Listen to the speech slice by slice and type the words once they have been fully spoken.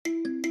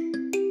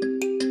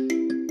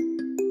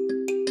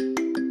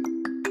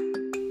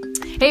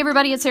Hey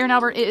everybody, it's Erin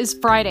Albert. It is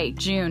Friday,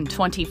 June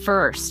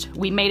 21st.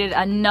 We made it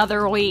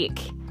another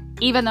week,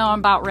 even though I'm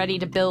about ready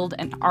to build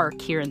an ark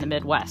here in the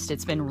Midwest.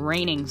 It's been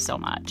raining so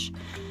much.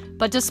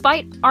 But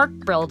despite ark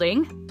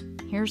building,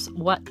 here's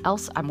what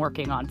else I'm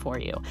working on for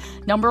you.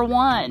 Number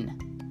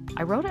one,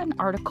 I wrote an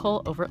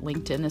article over at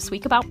LinkedIn this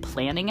week about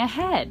planning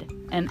ahead.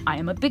 And I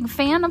am a big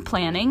fan of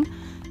planning,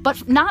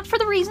 but not for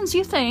the reasons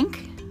you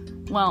think.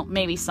 Well,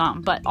 maybe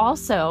some, but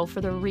also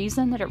for the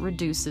reason that it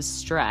reduces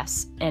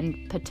stress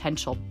and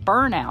potential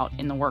burnout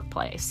in the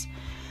workplace.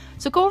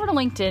 So go over to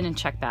LinkedIn and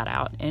check that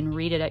out and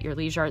read it at your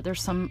leisure.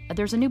 There's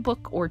a new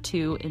book or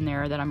two in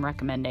there that I'm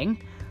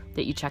recommending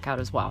that you check out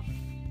as well.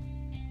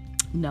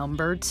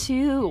 Number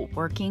two,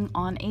 working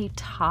on a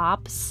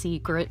top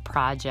secret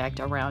project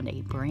around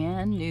a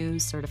brand new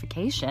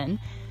certification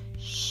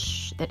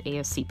that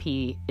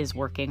ASCP is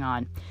working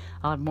on.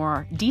 I'll have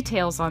more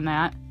details on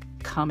that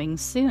coming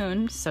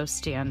soon, so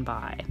stand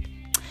by.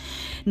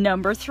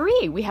 Number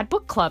three, we had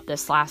book club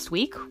this last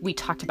week. We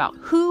talked about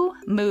Who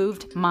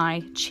Moved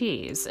My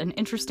Cheese. And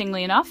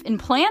interestingly enough, in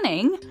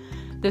planning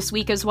this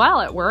week as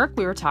well at work,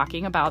 we were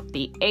talking about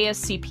the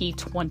ASCP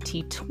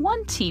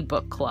 2020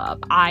 book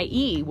club,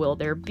 i.e., will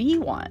there be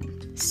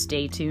one?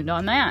 Stay tuned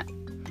on that.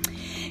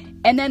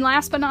 And then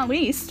last but not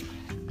least,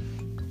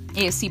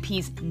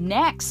 ASCP's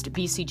next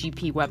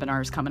BCGP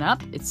webinar is coming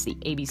up. It's the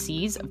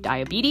ABCs of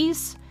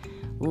Diabetes.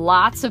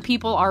 Lots of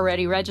people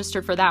already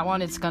registered for that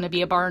one. It's going to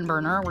be a barn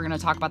burner. We're going to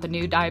talk about the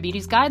new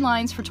diabetes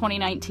guidelines for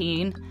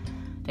 2019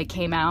 that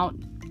came out.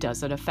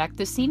 Does it affect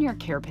the senior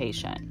care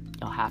patient?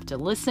 You'll have to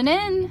listen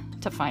in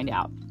to find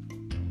out.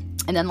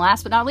 And then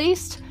last but not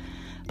least,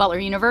 Butler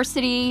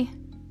University,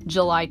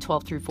 July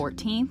 12th through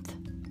 14th.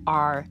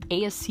 Our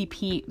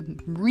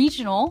ASCP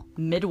regional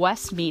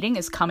Midwest meeting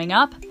is coming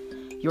up.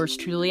 Yours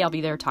truly, I'll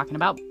be there talking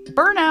about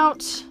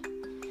burnout.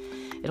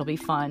 It'll be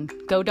fun.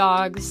 Go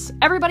Dogs.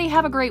 Everybody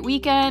have a great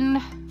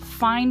weekend.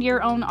 Find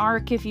your own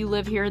ark if you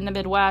live here in the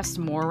Midwest.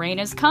 More rain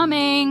is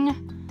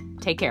coming.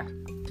 Take care.